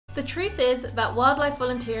The truth is that wildlife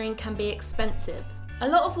volunteering can be expensive. A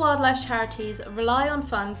lot of wildlife charities rely on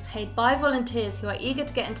funds paid by volunteers who are eager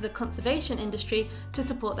to get into the conservation industry to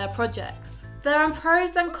support their projects. There are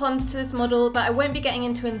pros and cons to this model that I won't be getting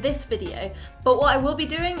into in this video, but what I will be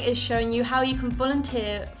doing is showing you how you can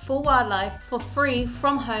volunteer for wildlife for free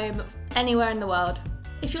from home anywhere in the world.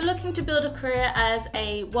 If you're looking to build a career as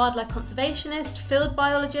a wildlife conservationist, field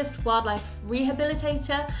biologist, wildlife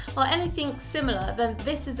rehabilitator, or anything similar, then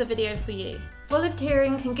this is a video for you.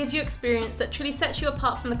 Volunteering can give you experience that truly sets you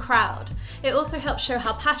apart from the crowd. It also helps show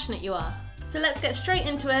how passionate you are. So let's get straight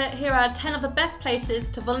into it. Here are 10 of the best places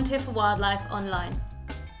to volunteer for wildlife online.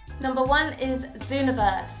 Number 1 is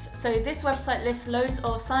Zooniverse. So this website lists loads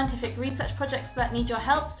of scientific research projects that need your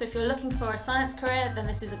help, so if you're looking for a science career, then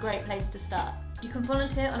this is a great place to start. You can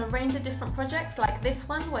volunteer on a range of different projects like this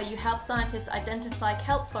one, where you help scientists identify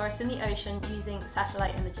kelp forests in the ocean using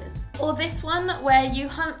satellite images. Or this one, where you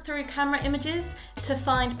hunt through camera images to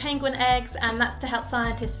find penguin eggs, and that's to help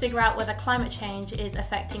scientists figure out whether climate change is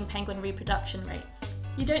affecting penguin reproduction rates.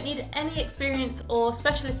 You don't need any experience or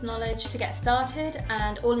specialist knowledge to get started,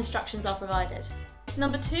 and all instructions are provided.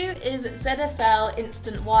 Number 2 is ZSL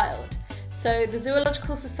Instant Wild. So the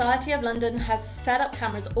Zoological Society of London has set up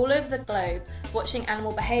cameras all over the globe watching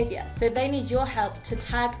animal behaviour, so they need your help to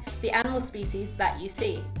tag the animal species that you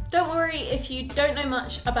see. Don't worry if you don't know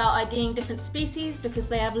much about IDing different species, because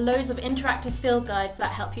they have loads of interactive field guides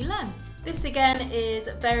that help you learn. This again is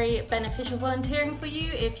very beneficial volunteering for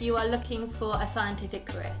you if you are looking for a scientific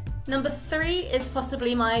career. Number 3 is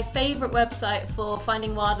possibly my favourite website for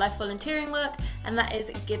finding wildlife volunteering work, and that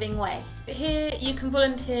is Giving Way. Here you can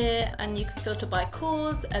volunteer and you can filter by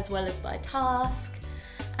cause as well as by task,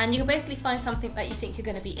 and you can basically find something that you think you're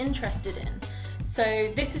going to be interested in.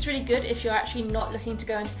 So this is really good if you're actually not looking to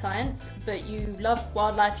go into science, but you love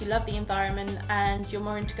wildlife, you love the environment, and you're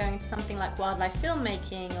more into going into something like wildlife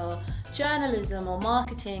filmmaking or journalism or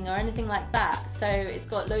marketing or anything like that. So it's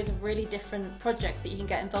got loads of really different projects that you can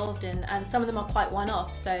get involved in, and some of them are quite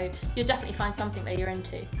one-off, so you'll definitely find something that you're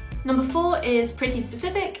into. Number 4 is pretty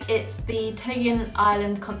specific. It's the Togian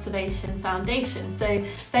Island Conservation Foundation. So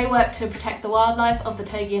they work to protect the wildlife of the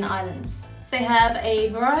Togian Islands. They have a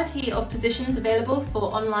variety of positions available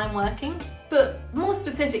for online working, but more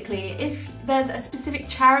specifically, if there's a specific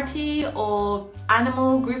charity or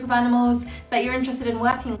group of animals that you're interested in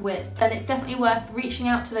working with, then it's definitely worth reaching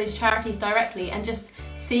out to those charities directly and just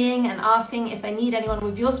seeing and asking if they need anyone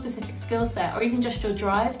with your specific skill set, or even just your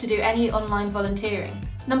drive to do any online volunteering.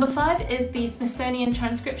 Number 5 is the Smithsonian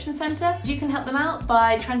Transcription Centre. You can help them out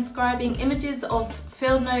by transcribing images of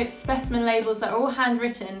field notes, specimen labels that are all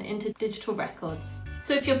handwritten into digital records.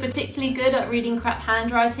 So if you're particularly good at reading crap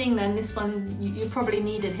handwriting, then this one you probably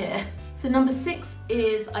need it here. So number 6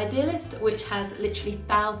 is Idealist, which has literally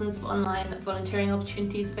thousands of online volunteering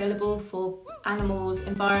opportunities available for animals,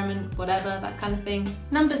 environment, whatever, that kind of thing.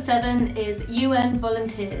 Number 7 is UN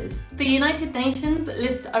Volunteers. The United Nations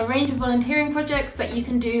list a range of volunteering projects that you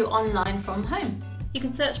can do online from home. You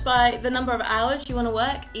can search by the number of hours you want to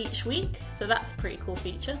work each week, so that's a pretty cool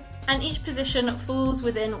feature. And each position falls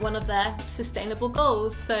within one of their sustainable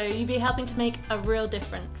goals, so you'll be helping to make a real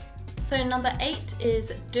difference. So number 8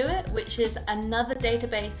 is Do It, which is another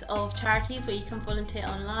database of charities where you can volunteer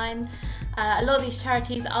online. A lot of these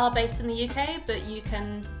charities are based in the UK, but you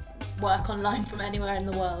can work online from anywhere in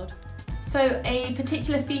the world. So a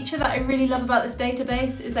particular feature that I really love about this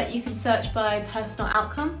database is that you can search by personal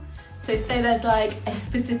outcome. So say there's like a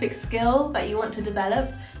specific skill that you want to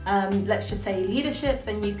develop, let's just say leadership,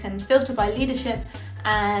 then you can filter by leadership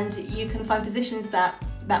and you can find positions that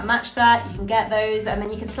match that, you can get those, and then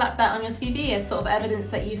you can slap that on your CV as sort of evidence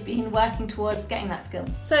that you've been working towards getting that skill.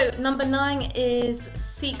 So number 9 is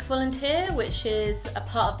Seek Volunteer, which is a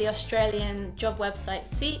part of the Australian job website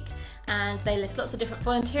Seek, and they list lots of different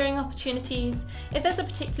volunteering opportunities. If there's a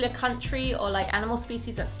particular country or like animal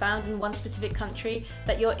species that's found in one specific country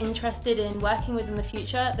that you're interested in working with in the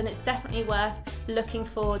future, then it's definitely worth looking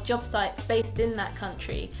for job sites based in that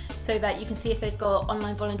country so that you can see if they've got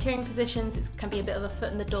online volunteering positions. It can be a bit of a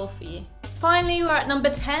foot in the door for you. Finally, we're at number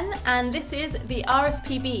 10, and this is the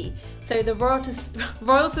RSPB, so the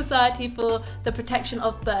Royal Society for the Protection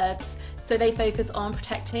of Birds. So they focus on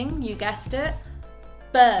protecting, you guessed it,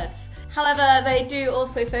 birds. However, they do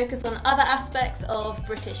also focus on other aspects of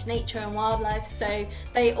British nature and wildlife, so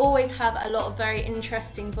they always have a lot of very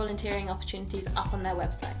interesting volunteering opportunities up on their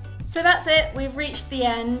website. So that's it, we've reached the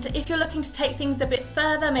end. If you're looking to take things a bit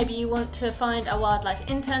further, maybe you want to find a wildlife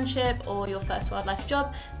internship or your first wildlife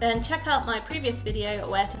job, then check out my previous video,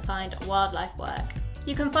 Where to Find Wildlife Work.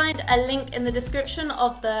 You can find a link in the description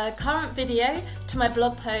of the current video to my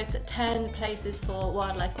blog post, 10 places for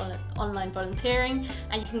wildlife online volunteering,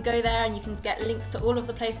 and you can go there and you can get links to all of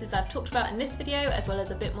the places I've talked about in this video, as well as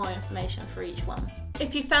a bit more information for each one.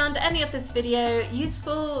 If you found any of this video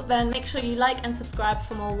useful, then make sure you like and subscribe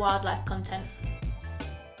for more wildlife content.